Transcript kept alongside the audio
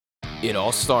It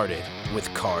all started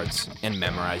with cards and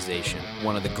memorization.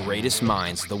 One of the greatest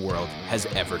minds the world has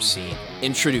ever seen.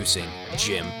 Introducing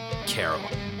Jim Carroll,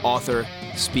 author,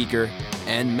 speaker,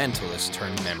 and mentalist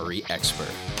turned memory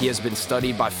expert. He has been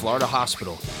studied by Florida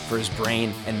Hospital for his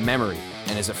brain and memory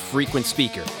and is a frequent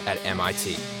speaker at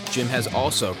MIT. Jim has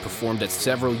also performed at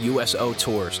several USO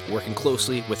tours, working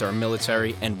closely with our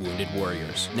military and wounded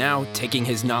warriors. Now, taking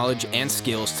his knowledge and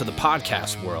skills to the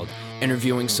podcast world,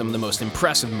 interviewing some of the most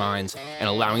impressive minds and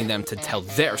allowing them to tell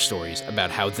their stories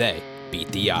about how they beat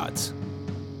the odds.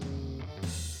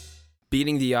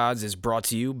 Beating the Odds is brought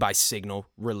to you by Signal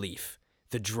Relief,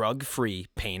 the drug-free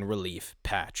pain relief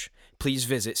patch. Please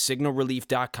visit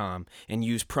signalrelief.com and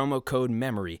use promo code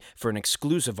MEMORY for an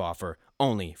exclusive offer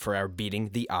only for our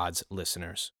Beating the Odds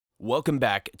listeners. Welcome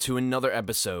back to another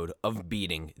episode of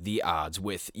Beating the Odds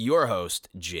with your host,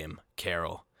 Jim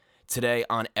Carroll. Today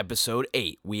on episode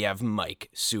 8, we have Mike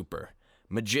Super,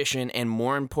 magician and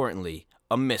more importantly,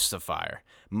 a mystifier.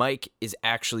 Mike is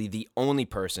actually the only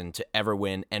person to ever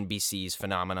win NBC's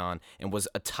Phenomenon and was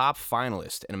a top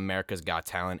finalist in America's Got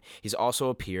Talent. He's also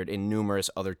appeared in numerous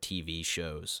other TV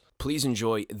shows. Please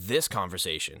enjoy this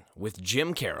conversation with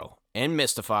Jim Carroll and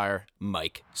mystifier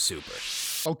Mike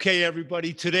Super. Okay,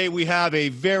 everybody. Today we have a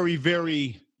very,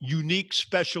 very unique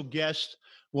special guest,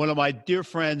 one of my dear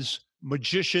friends,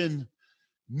 magician,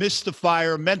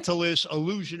 mystifier, mentalist,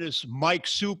 illusionist, Mike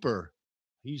Super.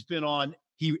 He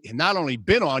not only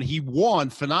been on, he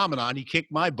won Phenomenon. He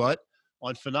kicked my butt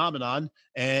on Phenomenon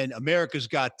and America's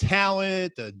Got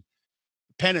Talent and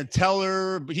Penn and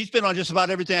Teller. But he's been on just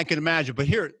about everything I can imagine. But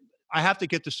here, I have to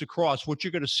get this across. What you're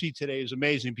going to see today is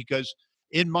amazing because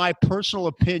in my personal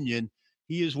opinion,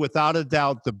 he is without a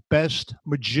doubt the best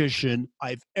magician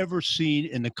I've ever seen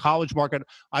in the college market.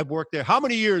 I've worked there. How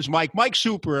many years, Mike? Mike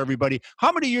Super, everybody.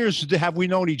 How many years have we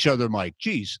known each other, Mike?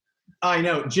 Jeez. I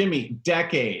know, Jimmy,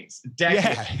 decades.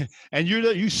 Yeah, and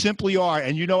you simply are.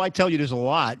 And I tell you this a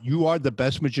lot. You are the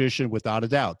best magician without a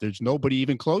doubt. There's nobody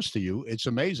even close to you. It's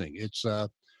amazing.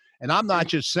 And I'm not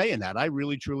just saying that. I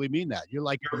really, truly mean that. You're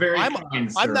very I'm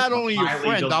not only your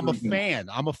friend, I'm a delusional. fan.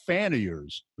 I'm a fan of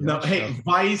yours.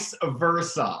 Vice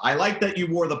versa. I like that you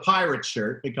wore the pirate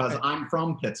shirt because I'm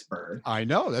from Pittsburgh. I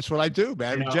know. That's what I do,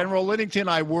 man. General Linnington,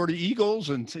 I wore the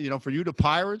Eagles, and for you, the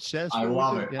Pirates. Yes, I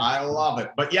love it. Yeah. I love it.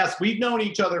 But yes, we've known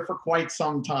each other for quite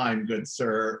some time, good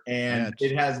sir. And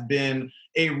it has been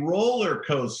a roller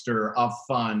coaster of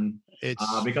fun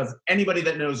because anybody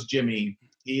that knows Jimmy,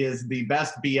 he is the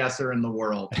best BSer in the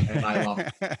world, and I love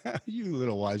it. You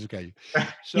little wise guy.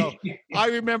 So I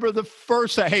remember the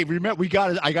first time. Hey, remember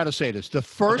I got to say this. The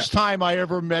first time I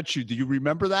ever met you. Do you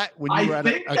remember that when you were at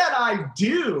I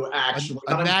do actually.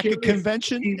 A NACA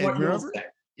convention? Remember?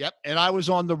 Yep. And I was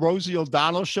on the Rosie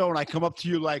O'Donnell show, and I come up to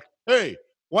you like, "Hey,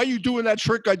 why are you doing that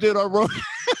trick I did on Rosie?"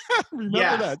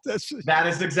 Remember that? That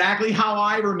is exactly how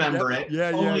I remember it.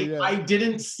 Yeah. I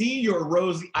didn't see your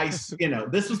Rosie.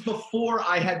 This was before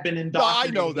I had been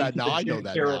indoctrinated. I know that now. I know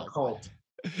that now. Cult.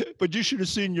 But you should have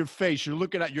seen your face. You're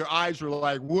looking at your eyes were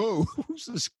like, whoa, who's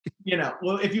this?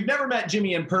 Well, if you've never met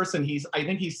Jimmy in person, I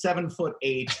think he's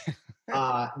 7'8".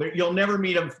 You'll never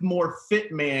meet a more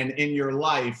fit man in your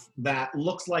life that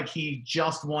looks like he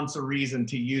just wants a reason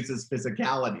to use his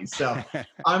physicality. So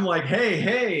I'm like,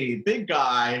 hey, big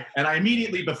guy. And I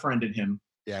immediately befriended him.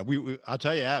 Yeah, I'll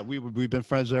tell you, we've been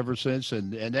friends ever since.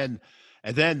 And then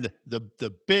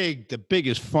the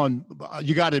biggest fun,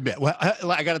 you got to admit, well,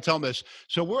 I got to tell them this.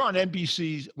 So we're on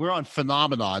NBC, we're on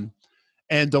Phenomenon.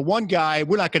 And the one guy,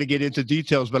 we're not going to get into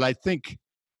details, but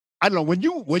I don't know,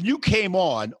 when you came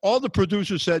on, all the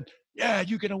producers said, yeah,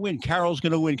 you're going to win. Carol's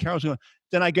going to win.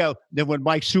 Then when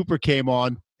Mike Super came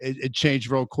on, it changed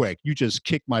real quick. You just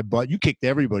kicked my butt. You kicked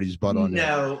everybody's butt on there.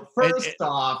 No, first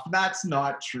off, that's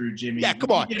not true, Jimmy. Yeah,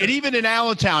 come on. And even in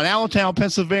Allentown,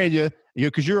 Pennsylvania,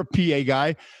 because you're a PA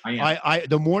guy, I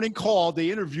the morning call, they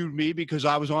interviewed me because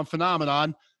I was on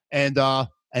Phenomenon, and I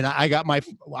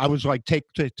was like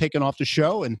taken off the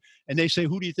show, and they say,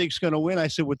 who do you think's going to win? I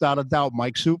said, without a doubt,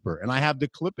 Mike Super. And I have the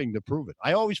clipping to prove it.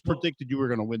 I always predicted you were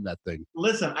going to win that thing.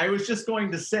 Listen, I was just going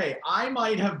to say, I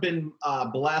might have been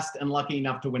blessed and lucky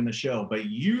enough to win the show, but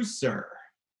you, sir,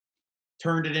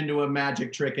 turned it into a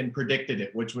magic trick and predicted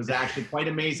it, which was actually quite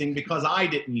amazing because I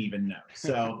didn't even know.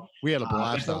 So we had a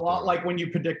blast. It's a lot like when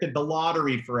you predicted the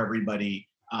lottery for everybody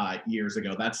years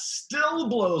ago. That still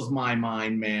blows my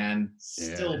mind, man.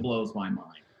 Still blows my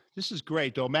mind. This is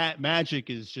great, though. Magic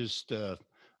is just,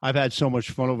 I've had so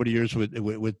much fun over the years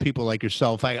with people like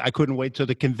yourself. I couldn't wait till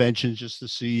the conventions just to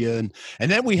see you.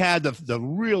 And then we had the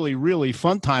really, really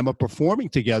fun time of performing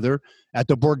together at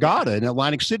the Borgata in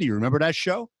Atlantic City. You remember that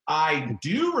show? I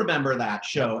do remember that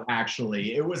show,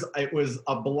 actually. It was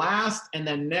a blast. And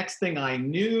then next thing I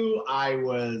knew, I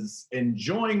was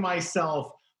enjoying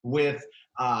myself with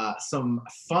some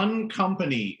fun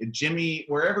company. Jimmy,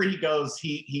 wherever he goes,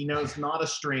 he knows not a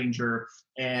stranger.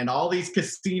 And all these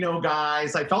casino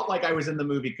guys. I felt like I was in the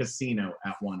movie Casino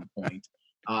at one point.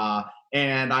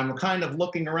 And I'm kind of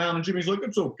looking around, and Jimmy's like,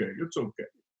 "It's okay, it's okay."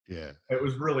 Yeah. It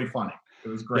was really funny. It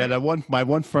was great. Yeah, my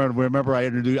one friend, remember I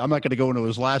introduced, I'm not going to go into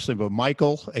his last name, but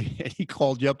Michael, and he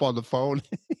called you up on the phone.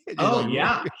 Oh,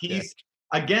 yeah. He's,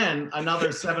 again, another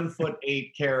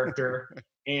 7'8" character.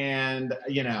 And,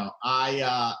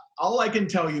 all I can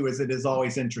tell you is it is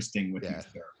always interesting with you,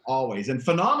 sir. Always. And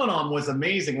Phenomenon was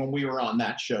amazing when we were on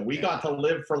that show. We got to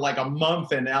live for like a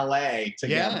month in LA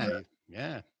together.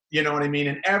 Yeah. You know what I mean?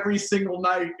 And every single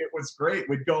night, it was great.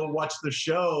 We'd go watch the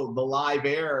show, the live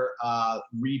air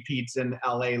repeats in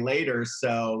LA later.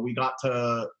 So we got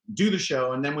to do the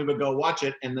show, and then we would go watch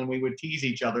it, and then we would tease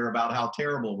each other about how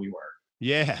terrible we were.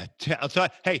 Yeah. I'll tell you,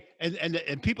 hey,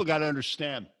 and people got to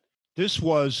understand, this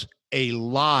was a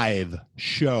live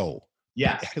show.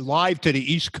 Yes. Live to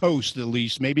the East Coast, at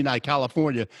least, maybe not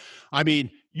California. I mean,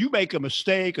 you make a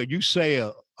mistake or you say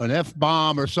an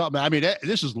F-bomb or something. I mean,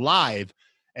 this is live.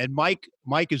 And Mike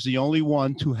is the only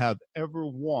one to have ever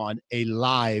won a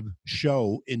live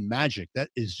show in Magic. That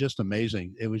is just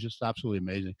amazing. It was just absolutely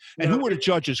amazing. And who were the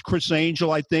judges? Chris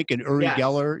Angel, I think, and Uri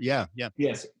Geller. Yeah.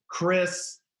 Yes,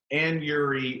 Chris and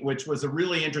Uri, which was a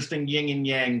really interesting yin and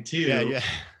yang too.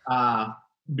 Yeah.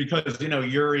 Because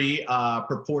Uri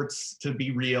purports to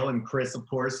be real, and Chris, of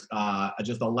course,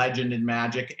 just a legend in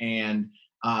Magic, and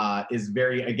is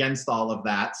very against all of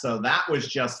that. So that was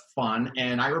just fun.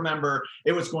 And I remember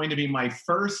it was going to be my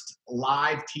first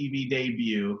live TV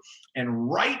debut. And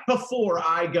right before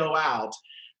I go out,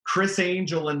 Chris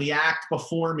Angel and the act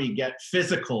before me get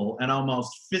physical and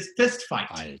almost fist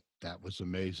fight. That was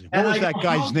amazing. What was that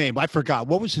guy's name? I forgot.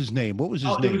 What was his name? What was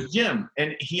his name? It was Jim.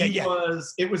 And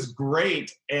it was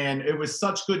great. And it was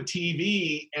such good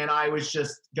TV. And I was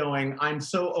just going, I'm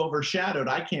so overshadowed.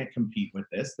 I can't compete with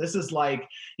this. This is like,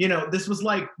 this was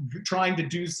like trying to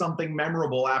do something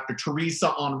memorable after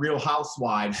Teresa on Real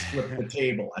Housewives flipped the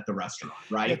table at the restaurant,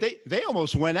 right? Yeah, they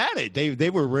almost went at it. They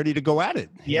were ready to go at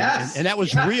it. Yes. And that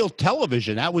was real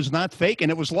television. That was not fake, and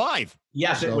it was live.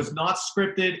 Yes, it was not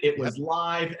scripted. It was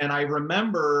live. And I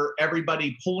remember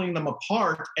everybody pulling them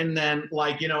apart. And then,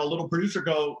 a little producer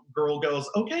girl goes,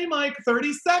 "Okay, Mike,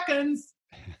 30 seconds."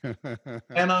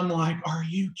 And I'm like, "Are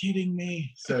you kidding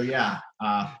me?" So, yeah.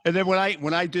 And then when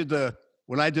I did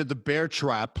the bear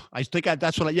trap, I think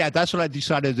that's what I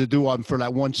decided to do for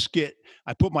that one skit.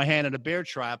 I put my hand in a bear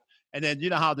trap. And then, you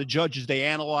know how the judges, they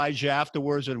analyze you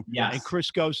afterwards. And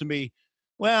Chris goes to me,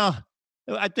 "Well,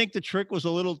 I think the trick was a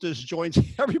little disjointed."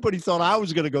 Everybody thought I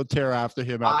was going to go tear after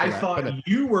him. I thought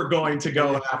you were going to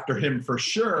go after him for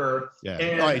sure. Yeah,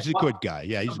 and, he's a good guy.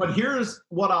 Yeah, but here's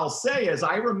what I'll say is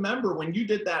I remember when you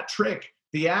did that trick,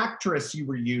 the actress you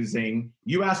were using,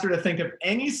 you asked her to think of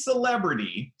any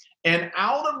celebrity, and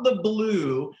out of the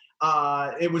blue,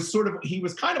 it was he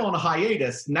was kind of on a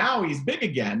hiatus. Now he's big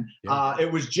again. Yeah.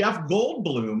 It was Jeff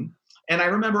Goldblum. And I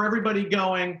remember everybody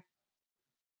going,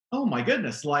 "Oh my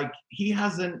goodness, he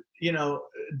hasn't,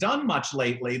 done much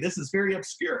lately. This is very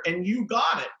obscure." And you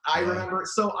got it. I remember.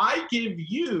 So I give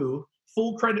you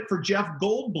full credit for Jeff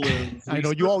Goldblum. I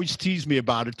know you always tease me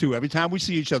about it too. Every time we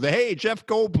see each other, "Hey, Jeff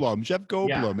Goldblum.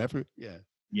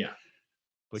 Yeah.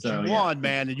 But you won,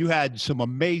 man, and you had some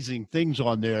amazing things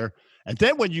on there. And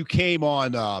then when you came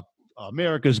on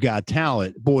America's Got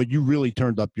Talent, boy, you really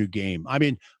turned up your game. I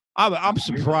mean, I'm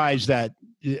surprised that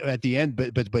at the end,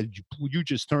 but you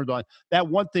just turned on that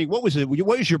one thing. What was it?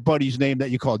 What is your buddy's name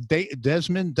that you called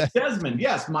Desmond? Desmond,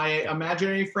 yes, my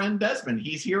imaginary friend Desmond.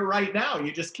 He's here right now.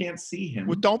 You just can't see him.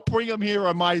 Well, don't bring him here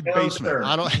in my basement. Sir.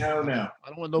 I don't. No. I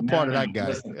don't want no part of that guy.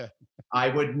 Listen, I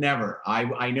would never.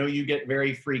 I know you get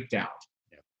very freaked out.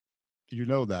 You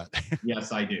know that.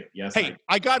 Yes, I do. Yes. Hey,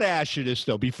 I got to ask you this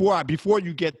though. Before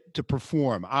you get to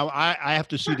perform, I have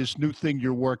to see this new thing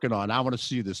you're working on. I want to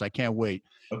see this. I can't wait.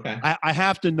 Okay. I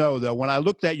have to know though. When I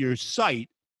looked at your site,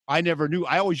 I never knew.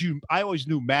 I always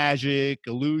knew magic,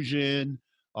 illusion,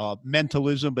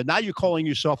 mentalism, but now you're calling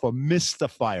yourself a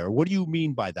mystifier. What do you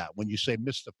mean by that when you say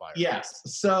mystifier? Yes.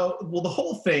 So, the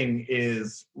whole thing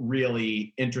is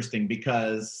really interesting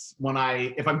because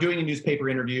if I'm doing a newspaper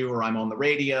interview or I'm on the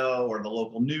radio or the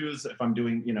local news, if I'm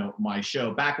doing, my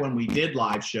show back when we did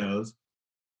live shows,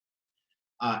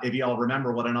 if y'all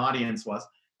remember what an audience was.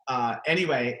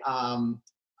 Anyway,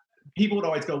 people would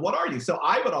always go, "What are you?" So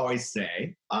I would always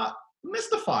say,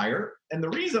 Mystifier. And the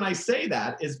reason I say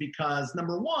that is because,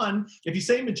 number one, if you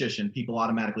say magician, people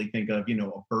automatically think of,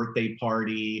 a birthday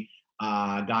party,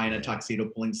 guy in a tuxedo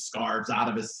pulling scarves out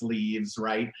of his sleeves,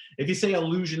 right? If you say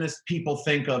illusionist, people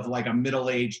think of like a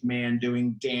middle-aged man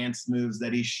doing dance moves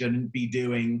that he shouldn't be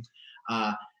doing.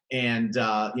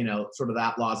 Sort of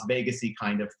that Las Vegas-y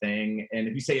kind of thing. And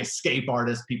if you say escape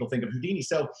artist, people think of Houdini.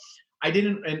 So I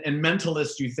didn't, and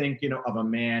mentalist, you think, of a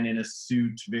man in a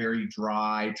suit, very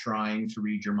dry, trying to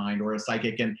read your mind, or a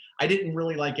psychic. And I didn't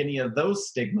really like any of those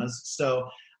stigmas. So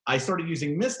I started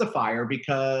using Mystifier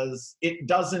because it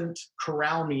doesn't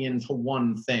corral me into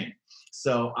one thing.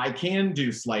 So I can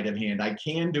do sleight of hand, I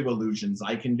can do illusions,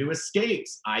 I can do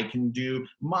escapes, I can do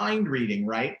mind reading,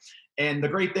 right? And the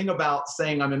great thing about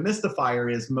saying I'm a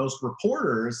Mystifier is most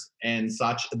reporters and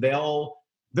such,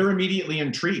 they're immediately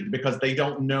intrigued because they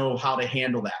don't know how to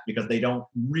handle that, because they don't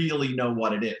really know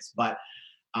what it is. But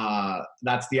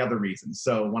that's the other reason.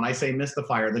 So when I say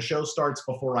Mystifier, the show starts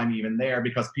before I'm even there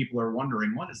because people are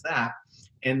wondering, what is that?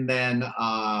 And then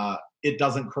it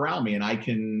doesn't corral me, and I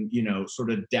can,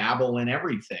 sort of dabble in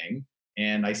everything,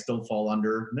 and I still fall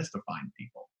under mystifying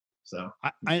people. So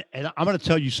and I'm going to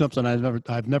tell you something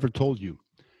I've never told you.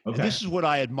 okay. And this is what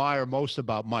I admire most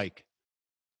about Mike.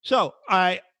 So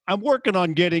I'm working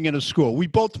on getting into school. We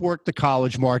both work the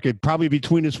college market. Probably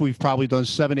between us, we've probably done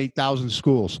 8,000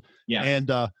 schools. Yeah. And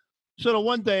so the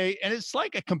one day, and it's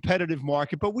like a competitive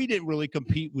market, but we didn't really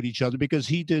compete with each other because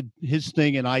he did his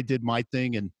thing and I did my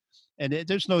thing, and there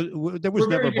was We're never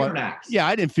very different acts. Yeah,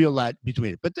 I didn't feel that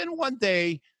between it. But then one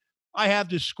day, I have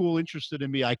this school interested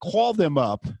in me. I call them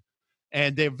up,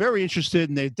 and they're very interested,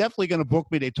 and they're definitely going to book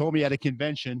me. They told me at a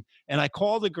convention, and I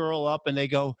call the girl up, and they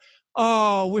go,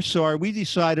 "Oh, we're sorry. We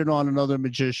decided on another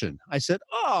magician." I said,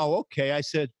 "Oh, okay." I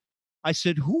said,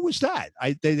 "Who was that?"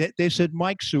 They said,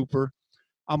 "Mike Super."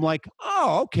 I'm like,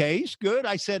 "Oh, okay. He's good."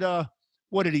 I said,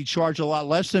 "What, did he charge a lot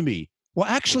less than me?" "Well,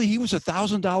 actually, he was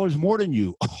 $1,000 more than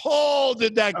you." Oh,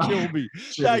 did that kill me?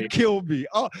 That killed me.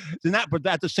 Oh, but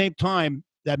at the same time,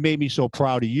 that made me so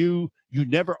proud of you. You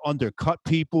never undercut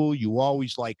people. You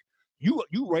always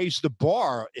you raised the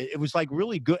bar. It was like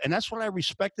really good. And that's what I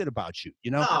respected about you,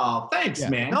 Oh, thanks,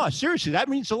 man. No, seriously, that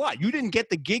means a lot. You didn't get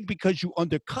the gig because you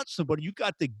undercut somebody. You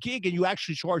got the gig and you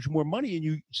actually charged more money and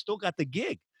you still got the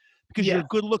gig because you're a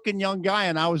good looking young guy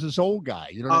and I was this old guy.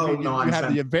 You know what I mean? No, you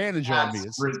have the advantage on me.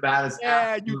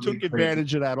 You took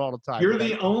advantage of that all the time. You're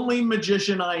the only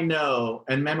magician I know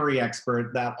and memory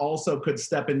expert that also could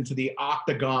step into the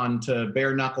octagon to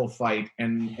bare knuckle fight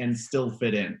and still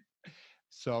fit in.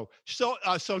 So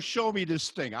show me this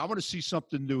thing. I want to see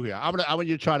something new here. I want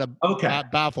you to try to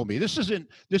baffle me. This isn't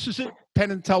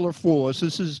Penn and Teller Fool Us.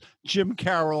 This is Jim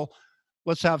Carroll.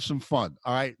 Let's have some fun.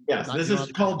 All right. Yes, this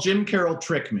is called Jim Carroll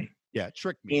Trick Me. Yeah,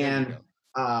 Trick Me. And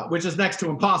which is next to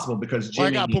impossible because Jimmy.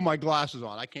 I got to put my glasses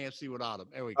on. I can't see without them.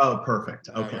 There we go. Oh, perfect.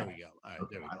 Okay. There we go. All right,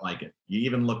 there we go. I like it. You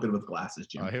even look good with glasses,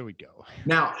 Jim. Here we go.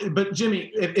 Now, but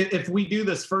Jimmy, if we do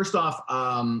this, first off,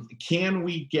 can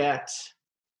we get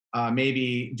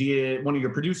maybe one of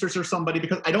your producers or somebody,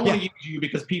 because I don't want to use you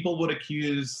because people would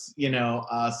accuse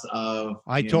us of.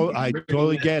 I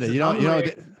totally get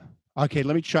it. Okay,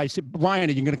 let me try. Ryan,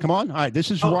 are you going to come on? All right, this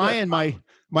is Ryan, my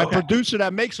producer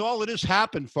that makes all of this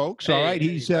happen, folks. Hey, all right,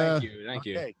 he's thank you.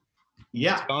 Okay.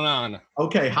 Yeah. What's going on?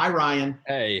 Okay, hi Ryan.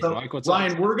 Hey, so, Mike, what's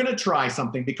Ryan, up? we're going to try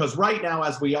something because right now,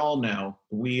 as we all know,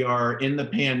 we are in the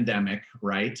pandemic,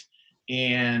 right?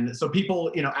 And so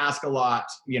people, ask a lot,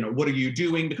 what are you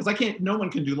doing? Because no one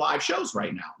can do live shows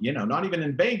right now, not even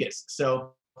in Vegas.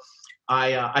 So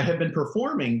I have been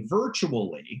performing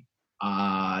virtually,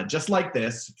 just like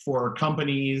this, for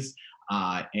companies.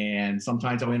 And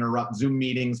sometimes I'll interrupt Zoom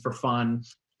meetings for fun.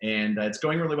 And it's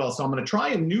going really well. So I'm going to try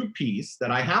a new piece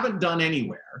that I haven't done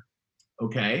anywhere.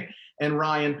 Okay. And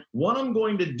Ryan, what I'm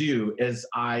going to do is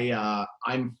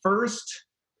I'm first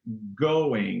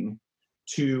going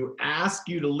to ask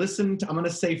you to listen to, I'm going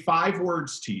to say 5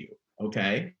 words to you.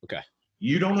 Okay. Okay.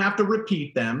 You don't have to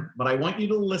repeat them, but I want you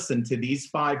to listen to these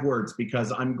 5 words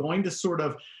because I'm going to sort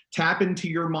of tap into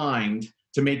your mind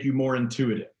to make you more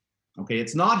intuitive. Okay.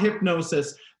 It's not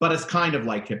hypnosis, but it's kind of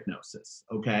like hypnosis.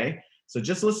 Okay. So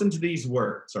just listen to these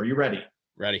words. Are you ready?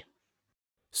 Ready.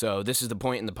 So this is the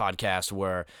point in the podcast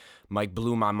where Mike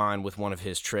blew my mind with one of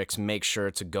his tricks. Make sure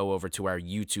to go over to our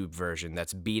YouTube version.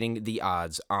 That's Beating the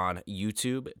Odds on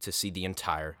YouTube to see the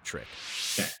entire trick.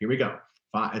 Okay, here we go.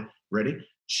 5. Ready?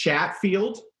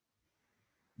 Chatfield,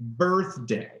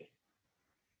 birthday,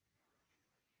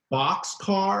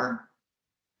 boxcar,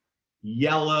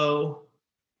 yellow,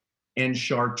 and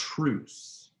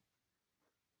chartreuse.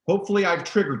 Hopefully I've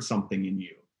triggered something in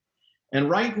you. And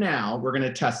right now, we're going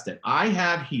to test it. I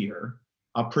have here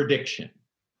a prediction.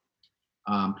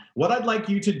 What I'd like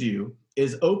you to do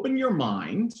is open your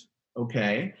mind,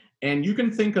 okay? And you can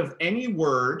think of any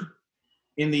word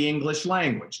in the English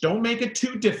language. Don't make it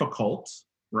too difficult,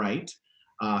 right?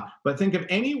 But think of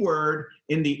any word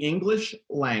in the English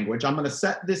language. I'm going to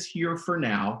set this here for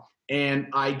now. And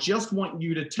I just want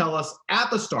you to tell us at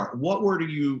the start, what word are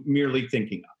you merely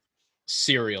thinking of?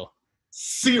 Cereal.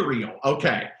 Cereal.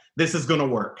 Okay. This is going to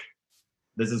work.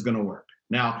 This is going to work.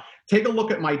 Now, take a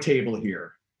look at my table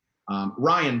here.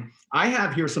 Ryan, I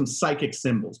have here some psychic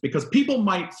symbols because people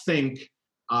might think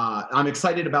I'm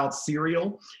excited about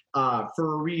cereal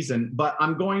for a reason, but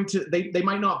I'm going to, they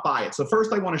might not buy it. So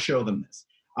first I want to show them this.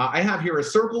 I have here a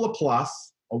circle, a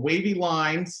plus, a wavy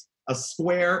lines, a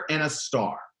square, and a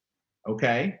star.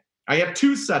 Okay? I have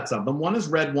two sets of them. One is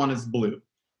red, one is blue.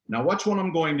 Now watch what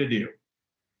I'm going to do.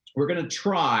 We're going to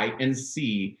try and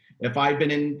see if I've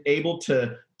been able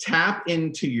to tap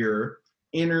into your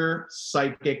inner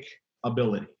psychic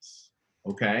abilities.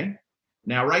 Okay?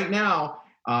 Now, right now,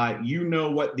 you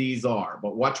know what these are,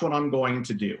 but watch what I'm going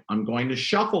to do. I'm going to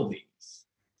shuffle these,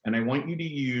 and I want you to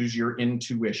use your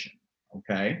intuition.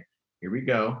 Okay? Here we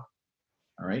go.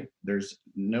 All right? There's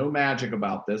no magic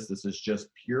about this. This is just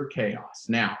pure chaos.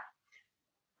 Now,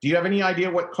 do you have any idea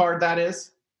what card that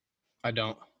is? I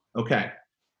don't. Okay.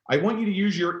 I want you to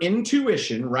use your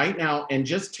intuition right now and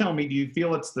just tell me, do you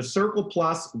feel it's the circle,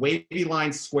 plus, wavy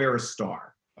line, square, or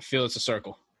star? I feel it's a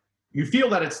circle. You feel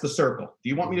that it's the circle. Do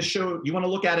you want me to show, do you want to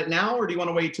look at it now or do you want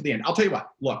to wait to the end? I'll tell you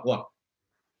what. Look.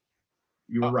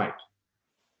 You were right.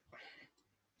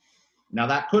 Now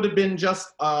that could have been just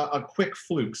a quick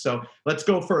fluke. So let's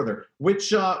go further.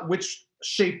 Which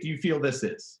shape do you feel this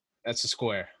is? That's a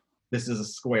square. This is a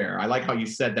square. I like how you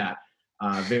said that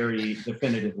very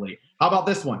definitively. How about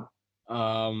this one?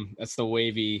 That's the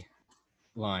wavy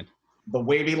line. The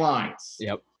wavy lines.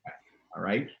 Yep. All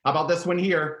right. How about this one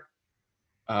here?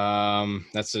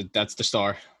 That's the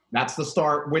star. That's the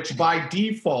star, which by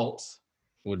default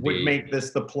Would make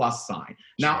this the plus sign.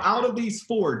 Now, Sure. out of these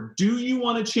four, do you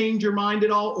want to change your mind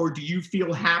at all, or do you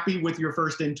feel happy with your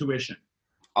first intuition?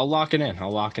 I'll lock it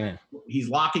in. He's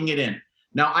locking it in.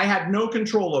 Now, I had no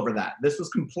control over that. This was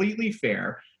completely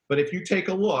fair. But if you take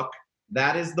a look,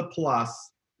 that is the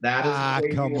plus. That is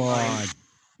the come wavy line. on.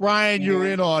 Ryan, you're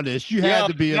in on this. You had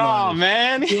to be in no, on this.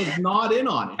 man. He was not in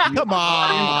on it. He Come was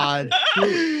not in on.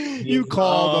 it. You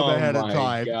called them ahead of my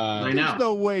time. God. I know. There's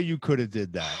no way you could have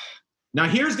did that. Now,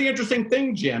 here's the interesting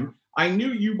thing, Jim. I knew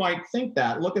you might think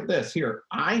that. Look at this here.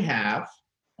 I have,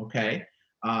 okay,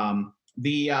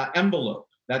 the envelope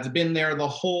that's been there the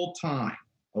whole time,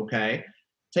 okay?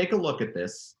 Take a look at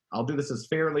this. I'll do this as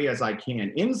fairly as I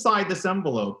can. Inside this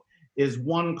envelope is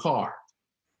one card,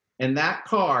 and that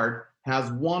card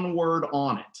has one word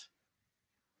on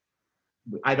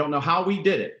it. I don't know how we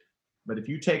did it, but if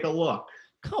you take a look.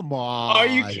 Come on. Are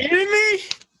you kidding me?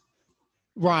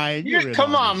 Ryan, you're in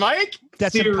Come on, this. Mike.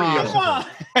 That's Cereal. impossible. Come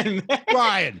on, man.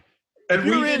 Ryan, And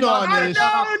You're we did in not on set this.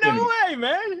 that up, No Jimmy. way,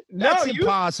 man. that's No, you.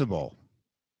 impossible.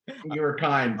 You're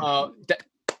kind.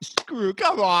 Screw,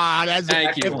 come on.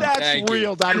 Thank you. If that's Thank you.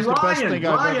 real, that And is the best thing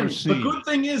I've ever the seen. good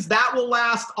thing is that will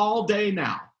last all day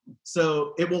now.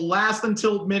 So it will last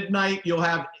until midnight. You'll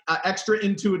have extra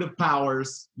intuitive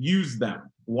powers. Use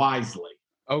them wisely.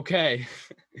 Okay.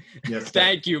 Yes. sir.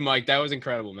 Thank you, Mike. That was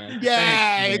incredible, man. Yeah,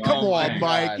 Thank you. come Oh on, my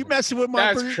Mike. God. You messing with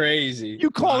my That's crazy. You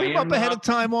call him I up am ahead not- of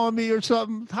time on me or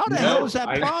something? How the No, hell is that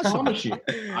I possible? promise you.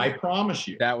 I promise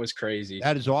you. That was crazy.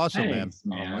 That is awesome, man. Thanks,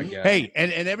 man. Oh my God. Hey,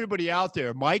 and everybody out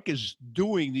there, Mike is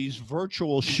doing these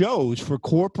virtual shows for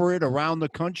corporate around the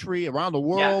country, around the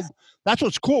world. Yes. That's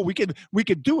what's cool. We could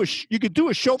do you could do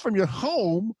a show from your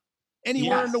home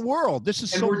anywhere in Yes. the world. This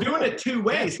is And so we're doing cool. it two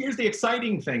ways. Here's the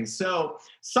exciting thing. So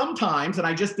sometimes, and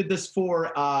I just did this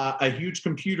for a huge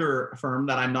computer firm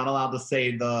that I'm not allowed to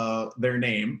say their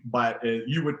name, but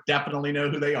you would definitely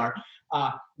know who they are.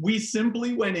 We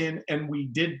simply went in and we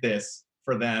did this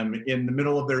for them in the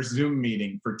middle of their Zoom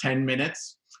meeting for 10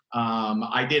 minutes.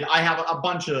 I have a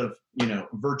bunch of,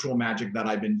 virtual magic that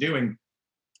I've been doing.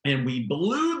 And we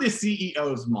blew the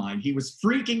CEO's mind. He was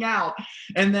freaking out.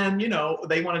 And then,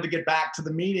 they wanted to get back to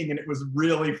the meeting. And it was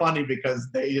really funny because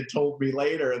they had told me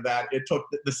later that it took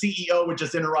the CEO would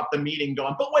just interrupt the meeting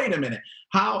going, but wait a minute.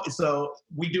 How? So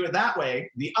we do it that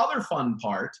way. The other fun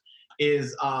part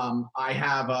is I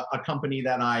have a company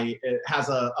that has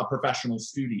a professional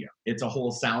studio. It's a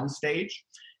whole sound stage.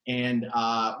 and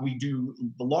we do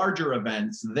the larger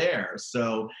events there.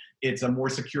 So it's a more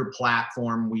secure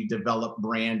platform. We develop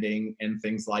branding and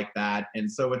things like that. And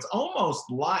so it's almost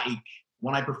like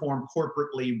when I perform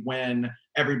corporately when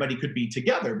everybody could be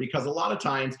together, because a lot of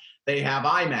times they have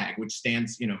IMAG, which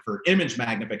stands, for image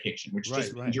magnification, which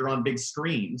just means you're on big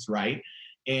screens, right?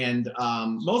 And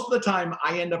most of the time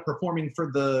I end up performing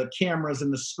for the cameras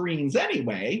and the screens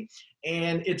anyway.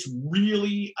 And it's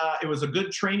really, it was a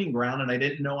good training ground, and I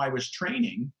didn't know I was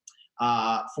training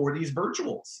for these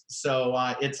virtuals. So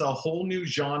it's a whole new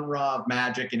genre of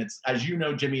magic. And it's, as you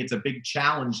know, Jimmy, it's a big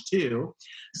challenge too.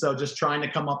 So just trying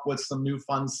to come up with some new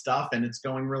fun stuff, and it's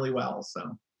going really well.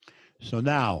 So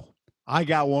now I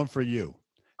got one for you.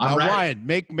 I'm Now, ready. Ryan,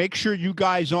 make sure you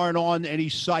guys aren't on any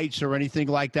sites or anything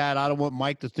like that. I don't want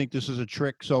Mike to think this is a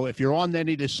trick. So if you're on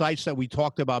any of the sites that we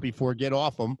talked about before, get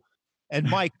off them. And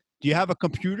Mike, do you have a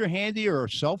computer handy or a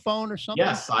cell phone or something?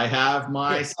 Yes, I have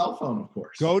my cell phone, of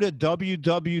course. Go to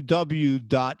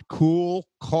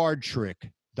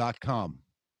www.coolcardtrick.com.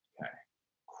 Okay.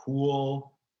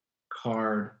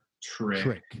 Coolcardtrick.com.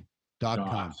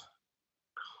 Trick.com.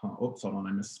 Oops, hold on.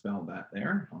 I misspelled that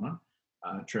there. Hold on.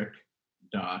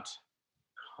 Trick.com.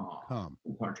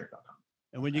 Coolcardtrick.com.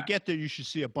 And when you get there, you should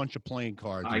see a bunch of playing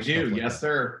cards. I and do. stuff like Yes, that.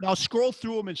 sir. Now scroll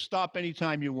through them and stop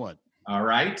anytime you want. All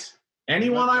right.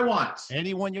 Anyone I want.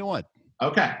 Anyone you want.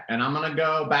 Okay. And I'm going to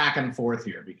go back and forth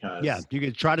here because Yeah, you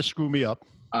can try to screw me up.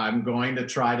 I'm going to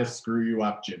try to screw you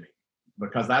up, Jimmy,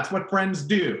 because that's what friends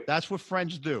do. That's what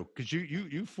friends do. Because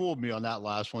you fooled me on that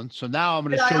last one. So now I'm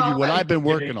going to Yeah, show you what thank I've been you,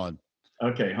 Jimmy. working on.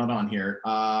 Okay. Hold on here.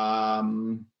 All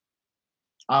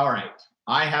right.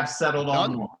 I have settled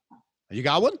on one. You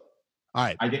got one? All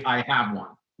right. I have one.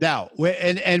 Now,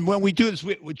 and when we do this,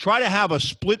 we try to have a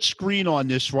split screen on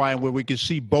this, Ryan, where we can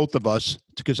see both of us,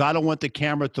 because I don't want the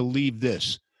camera to leave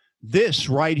this. This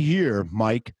right here,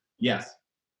 Mike, Yes.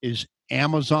 is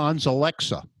Amazon's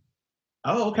Alexa.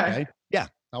 Oh, okay. Yeah.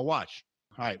 Now watch.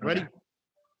 All right. Ready?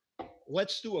 Okay.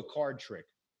 Let's do a card trick.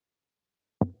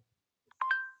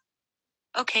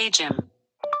 Okay, Jim.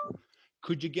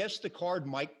 Could you guess the card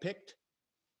Mike picked?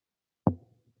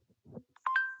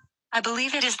 I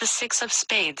believe it is the 6 of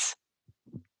spades.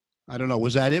 I don't know.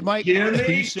 Was that it, Mike? Are you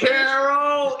Jimmy serious?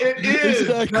 Carroll, it is.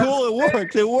 Isn't that cool? It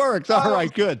worked. It worked. All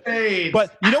right, good. Spades.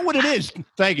 But you know what it is?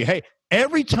 Thank you. Hey,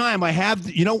 every time I have,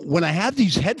 when I have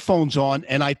these headphones on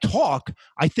and I talk,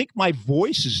 I think my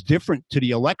voice is different to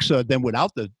the Alexa than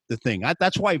without the thing.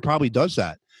 That's why it probably does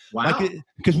that. Wow.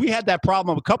 Because we had that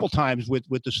problem a couple times with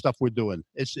the stuff we're doing.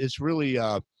 It's really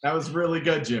that was really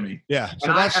good, Jimmy. yeah. So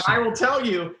And that's I will tell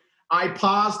you, I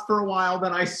paused for a while,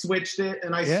 then I switched it,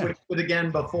 and I Yeah. switched it again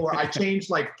before. I changed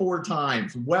like 4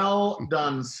 times. Well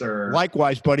done, sir.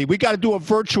 likewise, buddy. We got to do a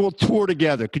virtual tour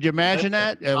together. Could you imagine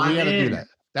that? We I'm got to do in. that.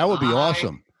 That would be I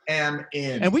awesome. Am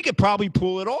in. And we could probably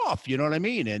pull it off. You know what I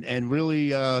mean? And really,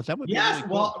 that would be Yes, really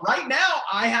cool. well, right now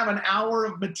I have an hour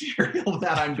of material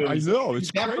that I'm doing. I know,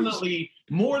 it's definitely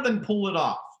more than pull it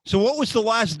off. So what was the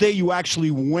last day you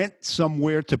actually went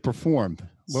somewhere to perform?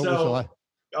 What was the last?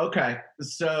 Okay,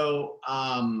 so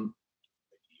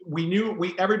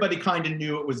everybody kind of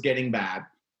knew it was getting bad,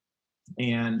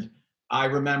 and I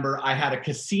remember I had a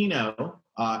casino.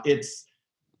 It's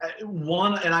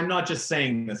one, and I'm not just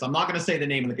saying this. I'm not going to say the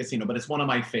name of the casino, but it's one of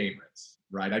my favorites.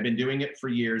 Right, I've been doing it for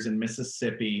years in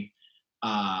Mississippi,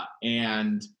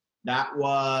 and that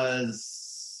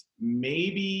was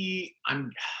maybe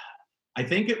I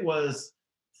think it was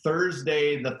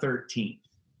Thursday the 13th.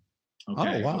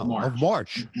 Okay, Oh wow! of Of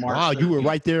March. March Wow, you were 13th.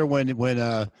 right there when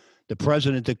the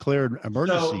president declared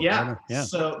emergency. So yeah, yeah.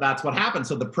 so that's what happened.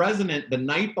 So the president the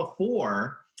night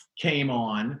before came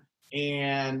on,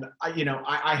 and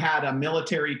I had a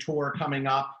military tour coming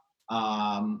up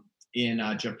in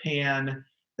Japan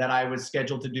that I was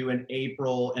scheduled to do in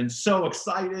April, and so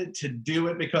excited to do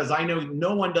it because I know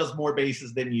no one does more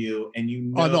bases than you, and you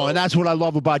know. Oh no, and that's what I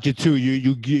love about you too.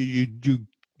 You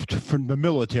from the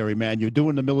military, man. You're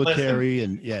doing the military,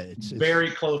 and yeah, it's very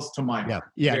close to my heart.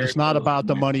 yeah. Very It's not close about to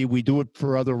the my money. We do it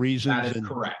for other reasons. heart. That is and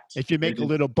correct. if you make It a is-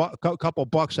 little couple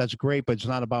bucks, that's great. But it's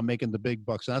not about making the big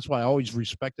bucks. And that's why I always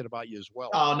respected about you as well.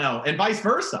 Oh no, and vice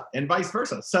versa.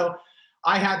 So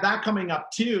I had that coming up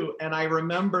too, and I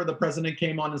remember the president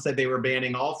came on and said they were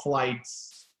banning all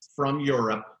flights from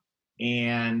Europe,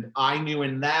 and I knew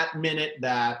in that minute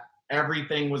that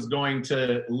everything was going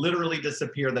to literally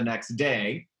disappear the next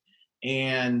day,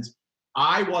 and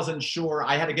I wasn't sure.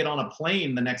 I had to get on a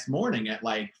plane the next morning at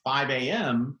like 5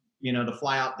 a.m., to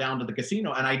fly out down to the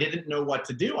casino, and I didn't know what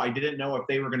to do. I didn't know if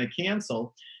they were going to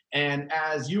cancel. And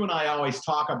as you and I always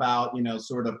talk about,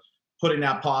 sort of putting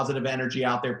that positive energy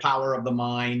out there, power of the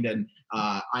mind. And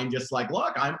I'm just like,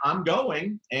 look, I'm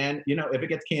going. And, you know, if it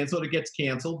gets canceled, it gets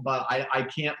canceled. But I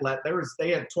can't let, they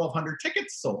had 1,200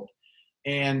 tickets sold.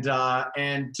 And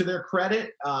to their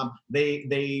credit,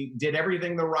 they did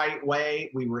everything the right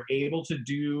way. We were able to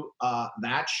do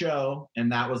that show,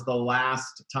 and that was the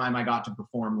last time I got to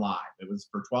perform live. It was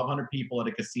for 1,200 people at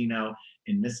a casino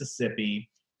in Mississippi,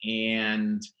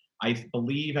 and I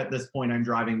believe at this point I'm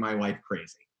driving my wife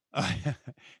crazy.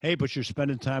 Hey, but you're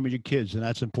spending time with your kids, and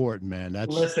that's important, man.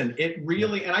 Listen, it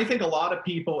really, and I think a lot of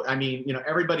people, I mean, you know,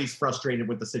 everybody's frustrated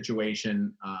with the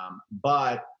situation,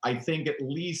 but I think at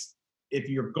least if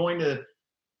you're going to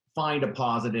find a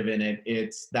positive in it,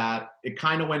 it's that it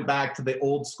kind of went back to the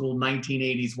old school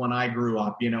 1980s when I grew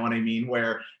up, you know what I mean?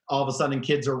 Where all of a sudden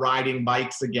kids are riding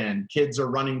bikes again. Kids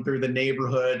are running through the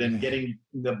neighborhood and getting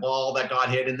the ball that got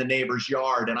hit in the neighbor's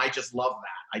yard. And I just love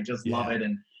that. I just love it.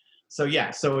 And so,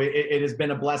 so it has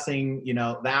been a blessing, you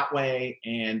know, that way.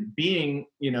 And being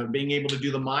able to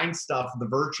do the mind stuff, the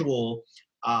virtual,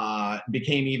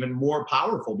 became even more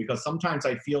powerful, because sometimes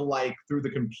I feel like through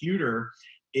the computer,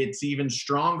 it's even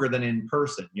stronger than in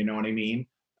person. You know what I mean?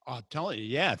 I'm telling you,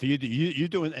 yeah. If you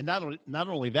doing, and not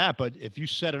only that, but if you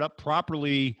set it up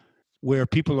properly, where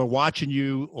people are watching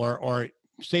you, or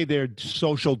say they're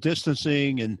social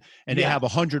distancing, and they have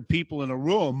 100 people in a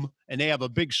room, and they have a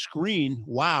big screen.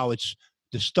 Wow, it's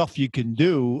the stuff you can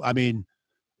do. I mean.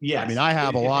 Yes. I mean, I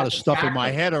have a lot of stuff in my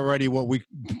head already. We're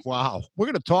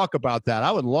going to talk about that.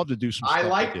 I would love to do some stuff. I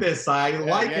like this. I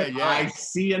like it. Yeah. I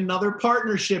see another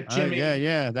partnership, Jimmy.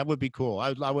 Yeah. That would be cool.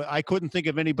 I couldn't think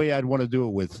of anybody I'd want to do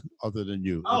it with other than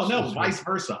you. Oh, vice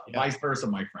versa. Yeah. Vice versa,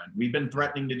 my friend. We've been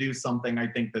threatening to do something. I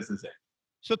think this is it.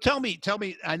 So tell me,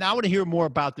 and I want to hear more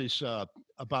about this,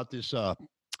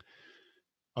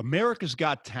 America's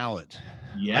Got Talent.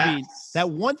 Yes. I mean,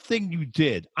 that one thing you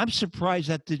did, I'm surprised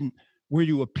that didn't, where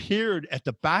you appeared at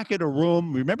the back of the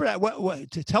room. Remember that?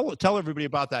 Tell everybody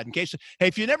about that in case. Hey,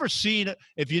 if you've never seen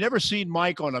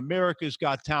Mike on America's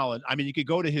Got Talent, I mean, you could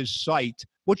go to his site.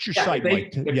 What's your site,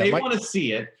 Mike? If they want to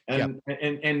see it, and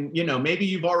you know, maybe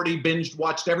you've already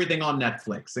watched everything on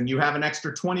Netflix, and you have an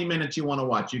extra 20 minutes you want to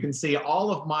watch, you can see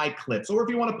all of my clips. Or if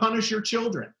you want to punish your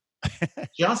children,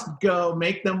 just go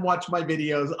make them watch my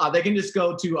videos. They can just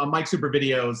go to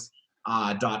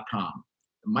MikeSuperVideos.com.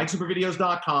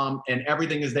 MikeSuperVideos.com, and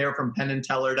everything is there, from Penn and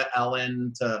Teller to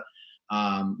Ellen to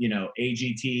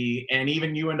AGT, and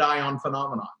even you and I on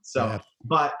Phenomenon. So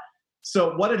what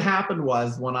had happened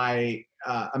was, when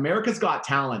America's Got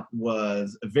Talent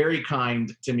was very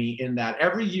kind to me, in that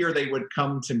every year they would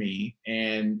come to me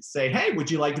and say, hey, would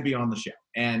you like to be on the show?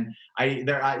 And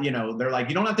they're like,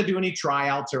 you don't have to do any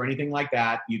tryouts or anything like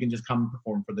that. You can just come and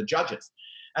perform for the judges.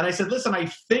 And I said, listen, I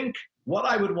think what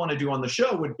I would want to do on the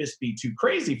show would just be too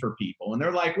crazy for people. And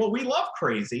they're like, well, we love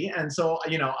crazy. And so,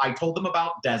 I told them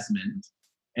about Desmond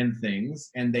and things,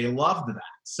 and they loved that.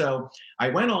 So I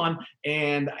went on,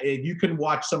 and you can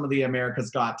watch some of the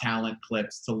America's Got Talent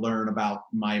clips to learn about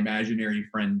my imaginary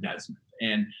friend Desmond.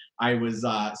 And I was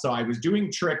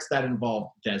doing tricks that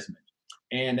involved Desmond.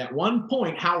 And at one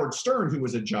point, Howard Stern, who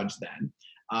was a judge then,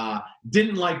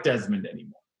 didn't like Desmond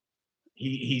anymore.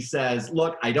 He says,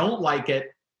 look, I don't like it.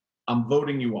 I'm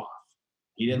voting you off.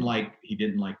 He didn't like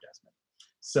Desmond.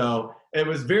 So it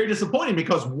was very disappointing,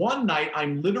 because one night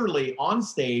I'm literally on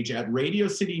stage at Radio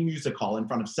City Music Hall in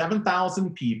front of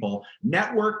 7,000 people,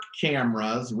 network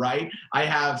cameras, right? I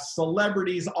have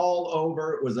celebrities all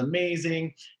over. It was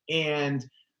amazing. And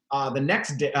the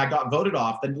next day I got voted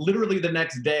off. Then literally the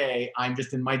next day, I'm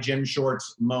just in my gym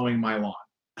shorts mowing my lawn.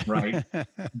 Right.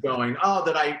 Going,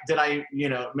 did I,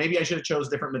 maybe I should have chose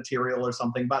different material or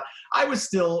something, but I was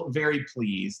still very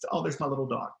pleased. Oh, there's my little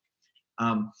dog.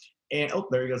 And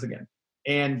there he goes again.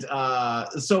 And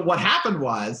so what happened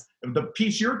was, the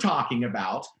piece you're talking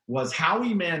about was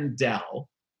Howie Mandel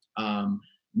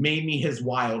made me his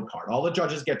wild card. All the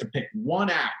judges get to pick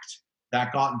one act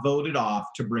that got voted off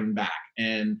to bring back.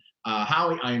 And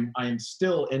Howie, I'm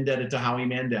still indebted to Howie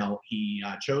Mandel. He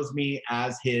chose me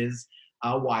as his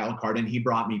wild card, and he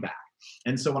brought me back.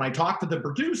 And so when I talked to the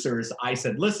producers, I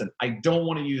said, listen, I don't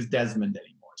want to use Desmond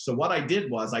anymore. So what I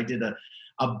did was, I did a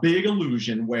big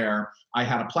illusion where I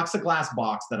had a plexiglass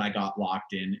box that I got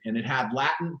locked in, and it had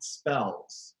Latin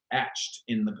spells etched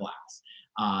in the glass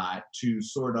to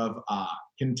sort of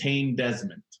contain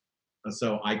Desmond,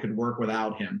 so I could work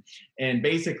without him. And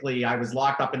basically, I was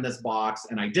locked up in this box,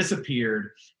 and I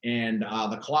disappeared, and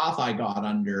the cloth I got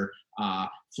under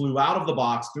flew out of the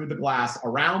box, through the glass,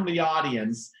 around the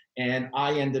audience, and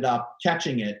I ended up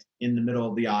catching it in the middle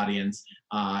of the audience,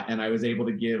 and I was able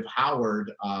to give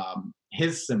Howard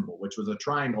his symbol, which was a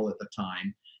triangle at the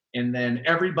time. And then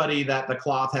everybody that the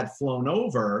cloth had flown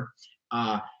over,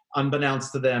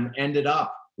 unbeknownst to them, ended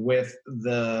up with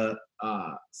the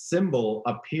symbol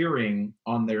appearing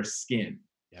on their skin.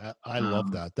 Yeah, I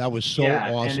love that. That was so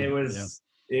Yeah, awesome. and it was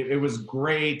it was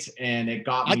great, and it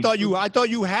got me. I thought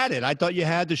you had it. I thought you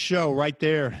had the show right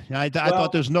there. I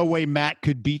thought there's no way Matt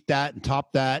could beat that and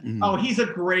top that. And Oh, he's a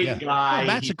great guy. Oh,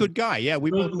 Matt's a good guy. Yeah,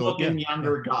 we both know. Good-looking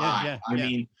younger guy. I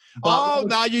mean. Oh,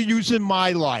 now you're using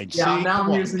my line. Yeah, See? now Come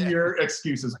I'm on. using your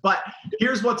excuses. But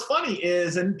here's what's funny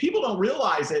is, and people don't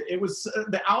realize it, it was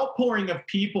the outpouring of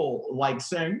people like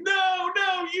saying, no,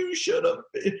 you should have.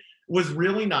 It was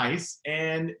really nice.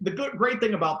 And the great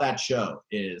thing about that show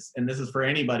is, and this is for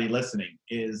anybody listening,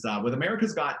 is with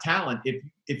America's Got Talent,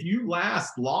 if you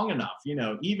last long enough,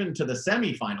 even to the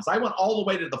semifinals, I went all the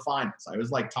way to the finals. I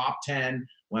was like top 10,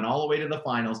 went all the way to the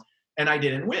finals, and I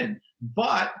didn't win.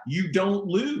 But you don't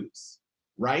lose,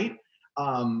 right?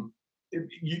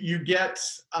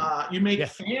 You make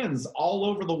fans all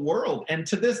over the world, and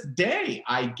to this day,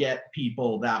 I get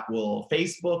people that will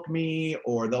Facebook me,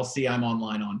 or they'll see I'm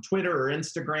online on Twitter or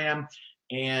Instagram,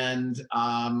 and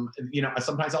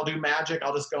sometimes I'll do magic.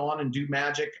 I'll just go on and do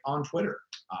magic on Twitter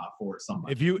for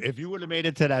somebody. If you would have made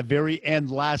it to that very end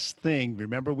last thing,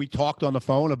 remember we talked on the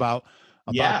phone about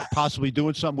possibly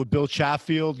doing something with Bill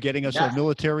Chatfield, getting us a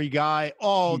military guy.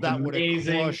 Oh, that would have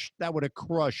crushed. That would have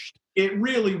crushed. It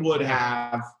really would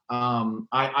have.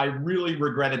 I really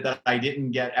regretted that I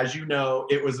didn't get. As you know,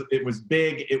 it was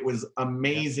big. It was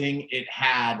amazing. It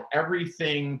had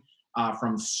everything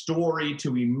from story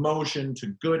to emotion to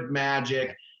good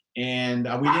magic, and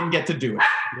we didn't get to do it.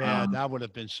 Yeah, that would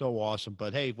have been so awesome.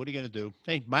 But hey, what are you going to do?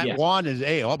 Hey, Matt Juan is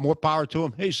more power to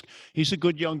him. He's a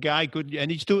good young guy,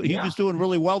 and he was doing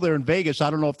really well there in Vegas. I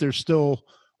don't know if they're still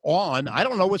on. I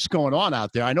don't know what's going on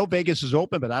out there. I know Vegas is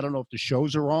open, but I don't know if the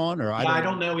shows are on or I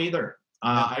don't know either.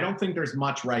 I don't think there's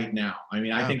much right now. I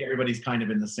mean, I think everybody's kind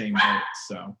of in the same boat.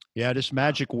 So yeah, this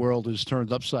magic world is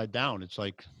turned upside down. It's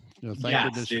like, thank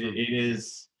goodness. It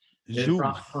is. Zoom.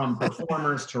 From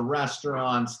performers to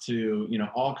restaurants to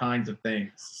all kinds of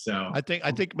things. So I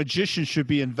think magicians should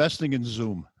be investing in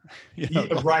Zoom.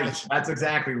 Right. That's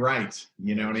exactly right.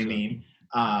 You know what I mean?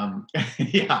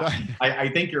 I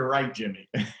think you're right, Jimmy.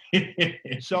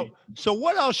 So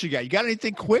what else you got? You got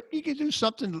anything quick? You can do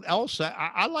something else.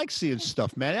 I like seeing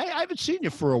stuff, man. I haven't seen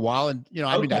you for a while, and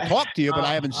I mean, I talked to you, but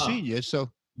I haven't seen you. So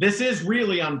this is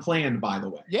really unplanned, by the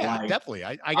way. Yeah, definitely.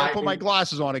 I got to put my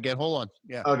glasses on again. Hold on.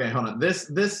 Yeah. Okay, hold on. This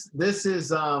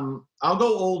is I'll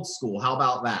go old school. How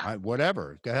about that?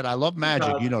 Whatever. Go ahead. I love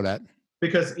magic. You know that.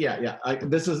 Because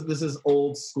this is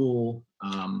old school.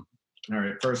 All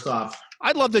right. First off,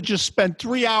 I'd love to just spend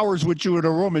 3 hours with you in a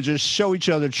room and just show each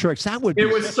other tricks. That would be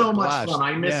it was so much fun.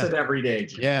 I miss it every day,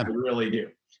 Jim. Yeah, I really do.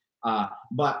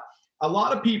 But a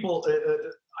lot of people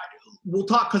we'll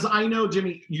talk, because I know,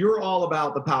 Jimmy, you're all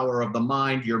about the power of the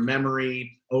mind, your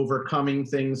memory, overcoming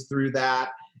things through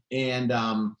that. And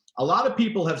a lot of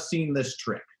people have seen this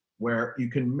trick where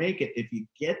you can make it, if you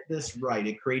get this right,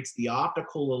 it creates the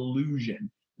optical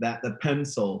illusion that the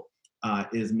pencil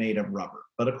is made of rubber.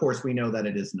 But of course, we know that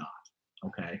it is not.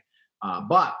 Okay.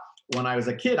 But when I was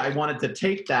a kid, I wanted to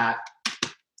take that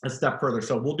a step further.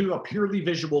 So we'll do a purely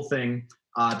visual thing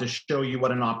to show you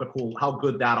what how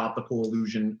good that optical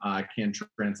illusion can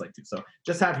translate to. So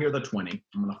just have here the 20.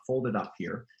 I'm going to fold it up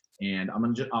here, and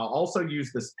I'll also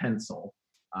use this pencil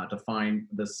to find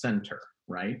the center,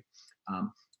 right?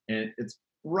 And it's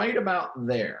right about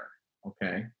there.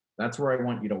 Okay. That's where I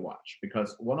want you to watch,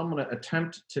 because what I'm going to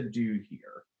attempt to do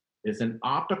here is an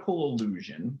optical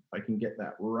illusion. If I can get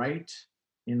that right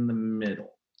in the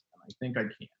middle. I think I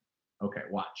can. Okay,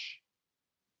 watch.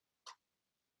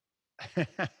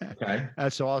 Okay.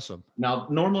 That's awesome. Now,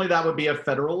 normally that would be a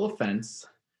federal offense.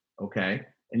 Okay.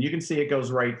 And you can see it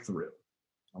goes right through.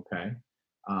 Okay.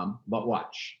 But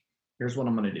watch. Here's what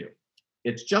I'm going to do.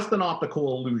 It's just an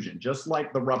optical illusion, just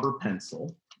like the rubber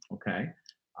pencil. Okay.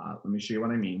 Let me show you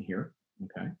what I mean here.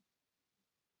 Okay.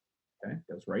 Okay.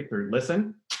 Goes right through.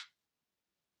 Listen.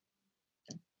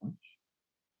 Okay. Watch.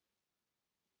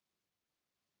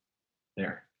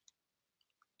 There.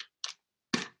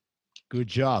 Good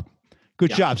job.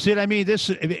 Good job. See what I mean?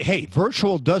 Hey,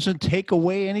 virtual doesn't take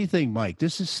away anything, Mike.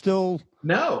 This is still.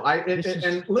 No,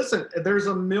 and listen, there's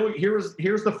a million.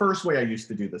 Here's the first way I used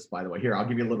to do this, by the way. Here, I'll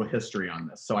give you a little history on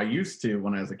this. So I used to,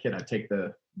 when I was a kid, I'd take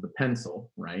the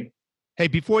pencil, right? Hey,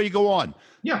 before you go on,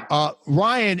 Yeah.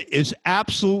 Ryan is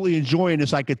absolutely enjoying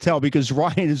this. I could tell because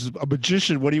Ryan is a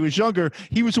magician. When he was younger,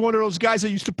 he was one of those guys that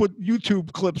used to put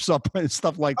YouTube clips up and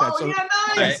stuff like that. Oh, So yeah,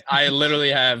 nice. I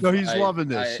literally have. No, he's I- loving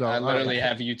this, so, I all literally right.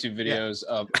 have YouTube videos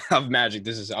of magic.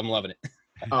 I'm loving it.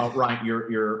 Oh, Ryan,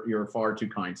 you're far too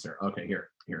kind, sir. Okay, here.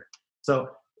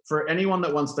 So for anyone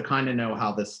that wants to kind of know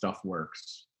how this stuff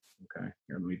works, okay,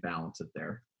 here, let me balance it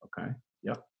there. Okay,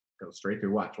 yep, go straight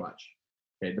through. Watch.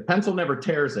 Okay, the pencil never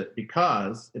tears it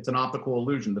because it's an optical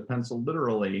illusion. The pencil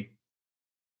literally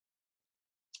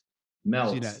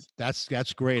melts See that?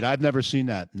 That's great. I've never seen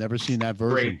that. Never seen that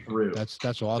version. straight through.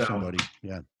 That's awesome, So, buddy.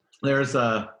 Yeah. There's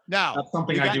a Now, that's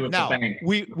something we I got- do with now, the bank.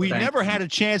 we With the bank. never had a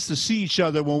chance to see each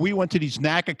other when we went to these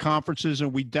NACA conferences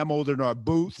and we demoed in our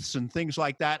booths and things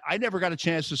like that. I never got a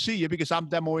chance to see you because I'm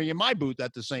demoing in my booth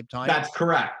at the same time. That's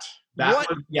correct.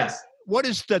 Yes. What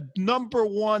is the number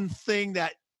one thing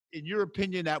that, in your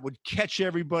opinion, that would catch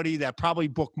everybody that probably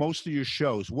booked most of your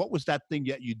shows? What was that thing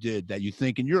that you did that you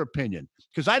think, in your opinion?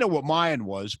 Because I know what mine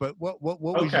was, but what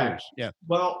was Okay. yours? Yeah.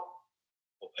 Well,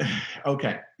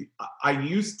 okay. I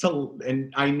used to,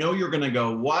 and I know you're going to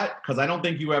go, what? Because I don't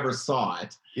think you ever saw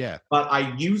it. Yeah. But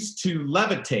I used to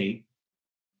levitate,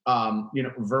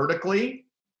 vertically,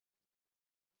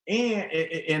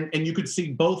 and you could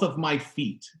see both of my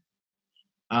feet.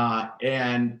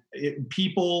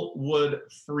 People would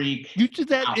freak. You did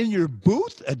that out. in your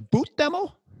booth, a booth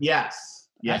demo? Yes.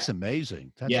 That's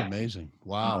amazing. That's Yeah. amazing.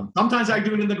 Wow. Sometimes I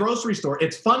do it in the grocery store.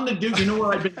 It's fun to do. You know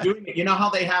where I've been doing it? You know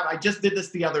how they have, I just did this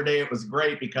the other day. It was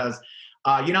great because,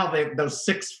 they have those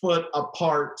 6 foot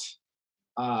apart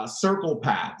circle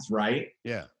pads, right?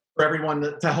 Yeah. For everyone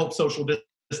to help social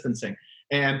distancing.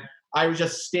 And I was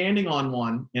just standing on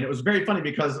one, and it was very funny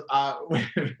because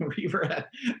we were at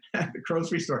the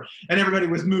grocery store, and everybody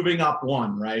was moving up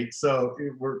one, right? So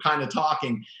we're kind of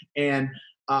talking, and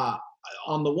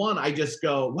on the one, I just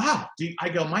go, wow.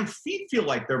 My feet feel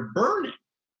like they're burning.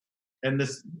 And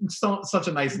such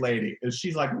a nice lady. And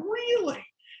she's like, really?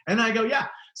 And I go, yeah.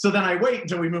 So then I wait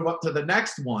until we move up to the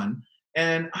next one.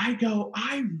 And I go,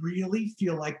 I really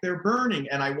feel like they're burning.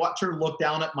 And I watch her look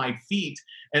down at my feet.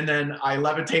 And then I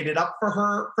levitated up for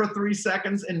her for 3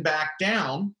 seconds and back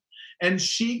down. And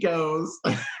she goes,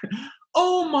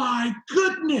 oh my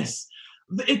goodness.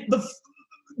 The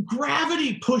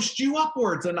gravity pushed you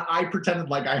upwards. And I pretended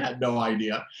like I had no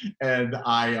idea. And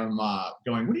I am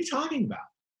going, what are you talking about?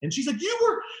 And she's like,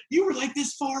 you were like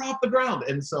this far off the ground.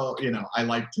 And so, I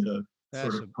like to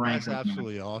sort of prank. That's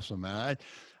absolutely awesome, man.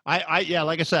 Yeah,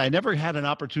 like I said, I never had an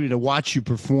opportunity to watch you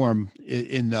perform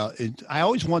I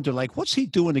always wonder, like, what's he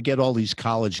doing to get all these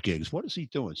college gigs? What is he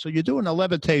doing? So you're doing a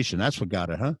levitation. That's what got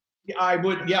it, huh? I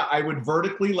would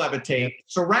vertically levitate,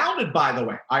 surrounded, by the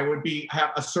way. I would have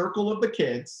a circle of the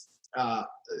kids.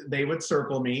 They would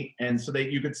circle me, and so that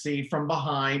you could see from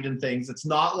behind and things. It's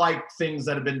not like things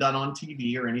that have been done on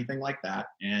TV or anything like that.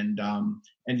 And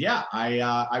yeah,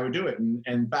 I would do it. And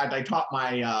in fact, I taught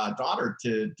my daughter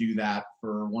to do that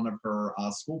for one of her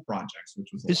school projects, which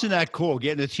was Isn't that cool?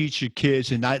 Getting to teach your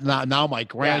kids, and now my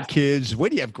grandkids. Where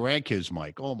do you have grandkids,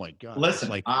 Mike? Oh my God!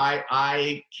 Listen,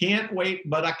 I can't wait,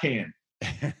 but I can.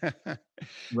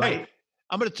 Right. Hey,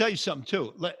 I'm going to tell you something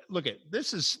too. Look at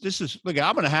this is look.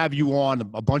 I'm going to have you on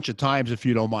a bunch of times if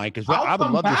you don't mind, because I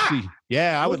would love to see.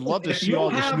 Yeah, I would love to see all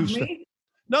this new stuff.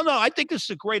 No, I think this is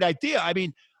a great idea. I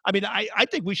mean, I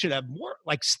think we should have more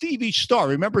like Stevie Starr.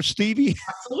 Remember Stevie?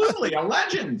 Absolutely, a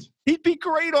legend. He'd be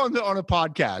great on a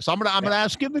podcast. I'm gonna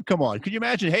ask him to come on. Could you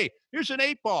imagine? Hey, here's an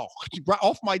 8-ball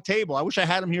off my table. I wish I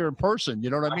had him here in person.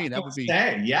 You know what I mean? That would be.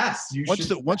 Yes. Once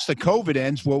the COVID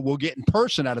ends, we'll get in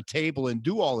person at a table and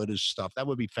do all of this stuff. That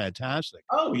would be fantastic.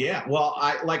 Oh yeah. Well,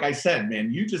 like I said,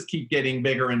 man, you just keep getting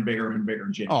bigger and bigger and bigger,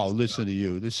 Jimmy. Oh, listen to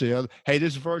you. Hey,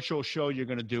 this virtual show you're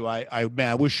gonna do.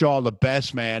 I wish you all the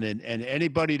best, man. And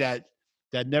anybody that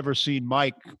never seen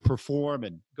Mike perform,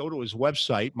 and go to his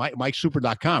website,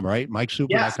 MikeSuper.com, right?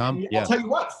 MikeSuper.com. Yes, yeah. I'll tell you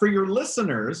what, for your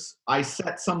listeners, I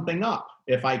set something up,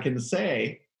 if I can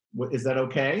say. Is that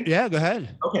okay? Yeah, go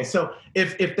ahead. Okay, so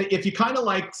if you kind of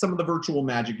like some of the virtual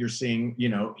magic you're seeing,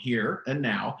 here and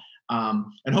now,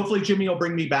 and hopefully Jimmy will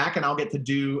bring me back, and I'll get to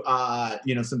do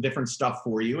some different stuff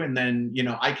for you, and then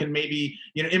I can maybe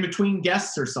in between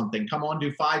guests or something come on,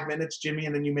 do 5 minutes, Jimmy,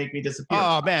 and then you make me disappear.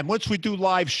 Oh man, once we do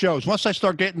live shows, once I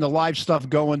start getting the live stuff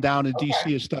going down in DC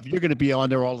and stuff, you're going to be on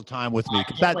there all the time with me,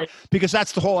 because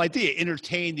that's the whole idea.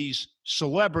 Entertain these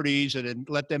celebrities and then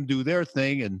let them do their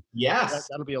thing, and yes,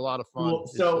 that'll be a lot of fun. Cool.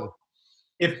 So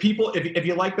if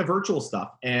you like the virtual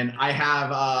stuff, and I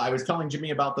have, I was telling Jimmy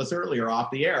about this earlier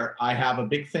off the air, I have a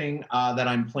big thing that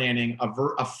I'm planning,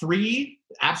 a free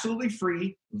absolutely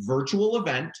free virtual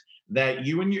event that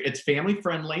it's family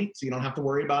friendly, so you don't have to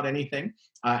worry about anything.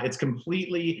 It's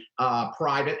completely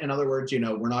private. In other words,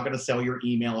 we're not going to sell your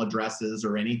email addresses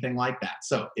or anything like that.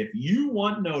 So if you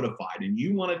want notified and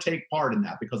you want to take part in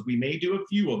that, because we may do a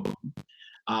few of them,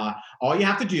 all you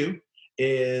have to do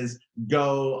is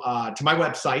go to my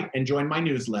website and join my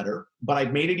newsletter. But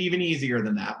I've made it even easier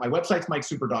than that. My website's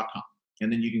MikeSuper.com, and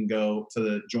then you can go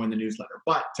to join the newsletter.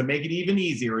 But to make it even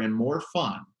easier and more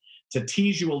fun, to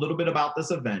tease you a little bit about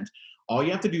this event, all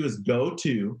you have to do is go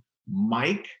to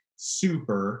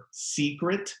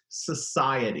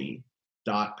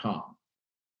MikeSuperSecretSociety.com.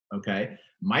 Okay?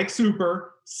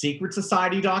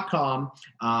 MikeSuperSecretSociety.com,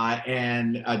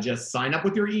 and just sign up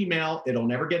with your email. It'll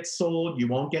never get sold. You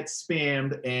won't get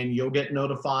spammed, and you'll get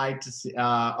notified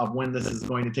of when this is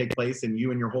going to take place, and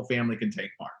you and your whole family can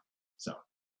take part. So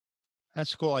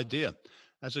That's a cool idea.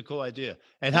 That's a cool idea.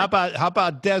 And how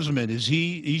about Desmond? Is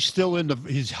he's still in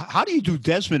how do you do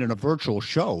Desmond in a virtual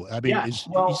show? I mean,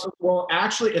 well,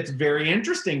 actually, it's very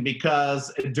interesting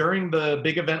because during the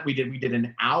big event we did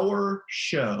an hour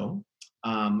show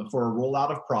for a rollout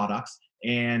of products,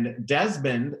 and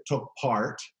Desmond took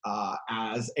part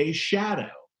as a shadow.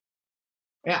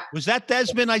 Yeah. Was that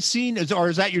Desmond I seen, or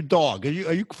is that your dog? Are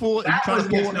you cool? That was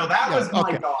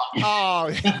my dog.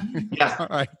 Oh, yes. All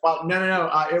right. Well, no.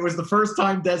 It was the first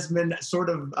time Desmond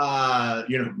sort of,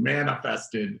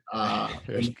 manifested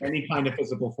in any kind of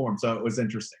physical form. So it was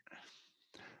interesting.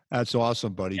 That's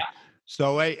awesome, buddy. Yeah.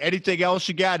 So, hey, anything else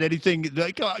you got? Anything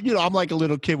like, I'm like a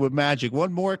little kid with magic.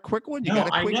 One more quick one.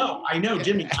 I know,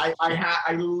 Jimmy.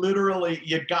 I literally,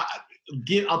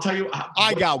 I'll tell you.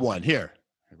 I got one here.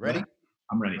 Ready?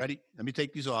 I'm ready. Ready? Let me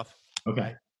take these off.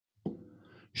 Okay.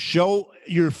 Show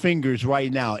your fingers right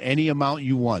now, any amount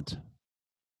you want.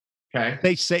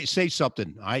 Okay. Say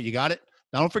something. All right, you got it?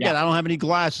 Now, don't forget, I don't have any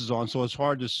glasses on, so it's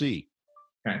hard to see.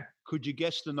 Okay. Could you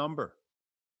guess the number?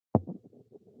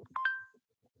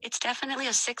 It's definitely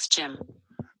a 6, Jim.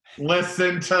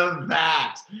 Listen to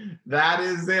that. That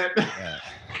is it. Yeah.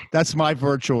 That's my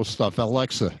virtual stuff,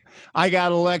 Alexa. I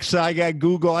got Alexa. I got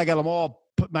Google. I got them all.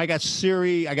 I got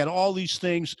Siri. I got all these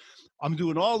things. I'm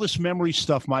doing all this memory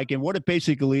stuff, Mike. And what it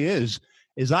basically is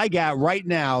I got right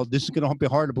now, this is going to be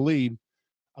hard to believe,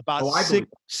 about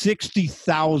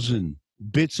 60,000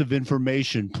 bits of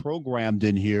information programmed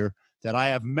in here that I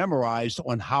have memorized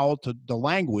on how to the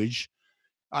language.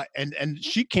 And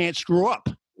she can't screw up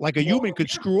like a human could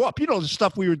screw up. The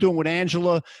stuff we were doing with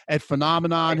Angela at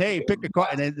Phenomenon. Hey, pick a card.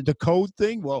 And then the code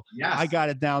thing. Well, yes. I got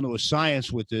it down to a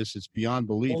science with this. It's beyond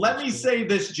belief. Well, let me say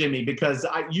this, Jimmy, because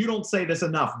you don't say this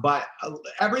enough, but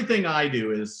everything I do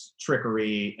is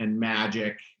trickery and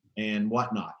magic and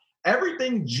whatnot.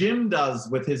 Everything Jim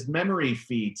does with his memory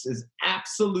feats is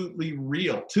absolutely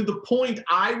real, to the point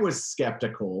I was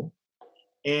skeptical.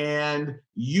 And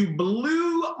you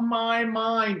blew my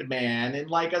mind, man, in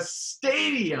like a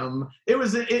stadium. It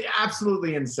was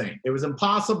absolutely insane. It was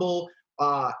impossible.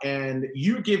 And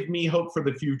you give me hope for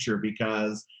the future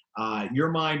because your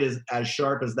mind is as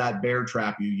sharp as that bear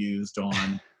trap you used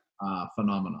on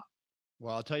Phenomenon.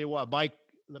 Well, I'll tell you what, Mike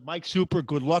Super,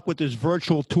 good luck with this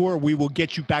virtual tour. We will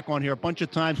get you back on here a bunch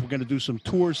of times. We're going to do some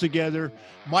tours together.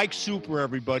 Mike Super,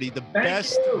 everybody, the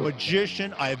best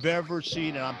magician I've ever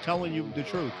seen, and I'm telling you the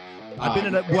truth. I've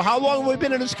been how long have we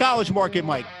been in this college market,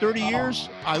 Mike? 30 years?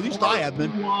 At least I have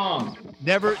been. Long.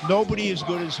 Nobody as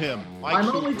good as him. Mike I'm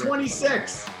Super. only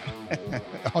 26.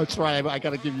 Oh, that's right. I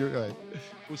got to give you.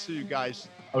 We'll see you guys.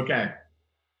 Okay.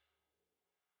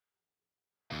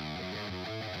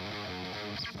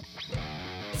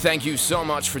 Thank you so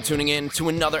much for tuning in to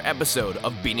another episode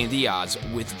of Beating the Odds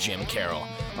with Jim Carroll.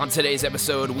 On today's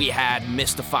episode, we had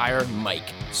Mystifier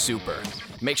Mike Super.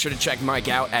 Make sure to check Mike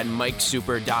out at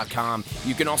MikeSuper.com.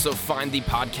 You can also find the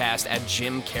podcast at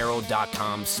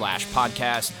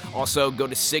JimCarroll.com/podcast. Also, go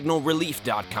to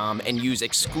SignalRelief.com and use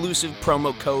exclusive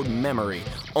promo code MEMORY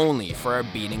only for our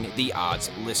Beating the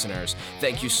Odds listeners.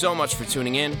 Thank you so much for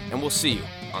tuning in, and we'll see you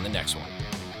on the next one.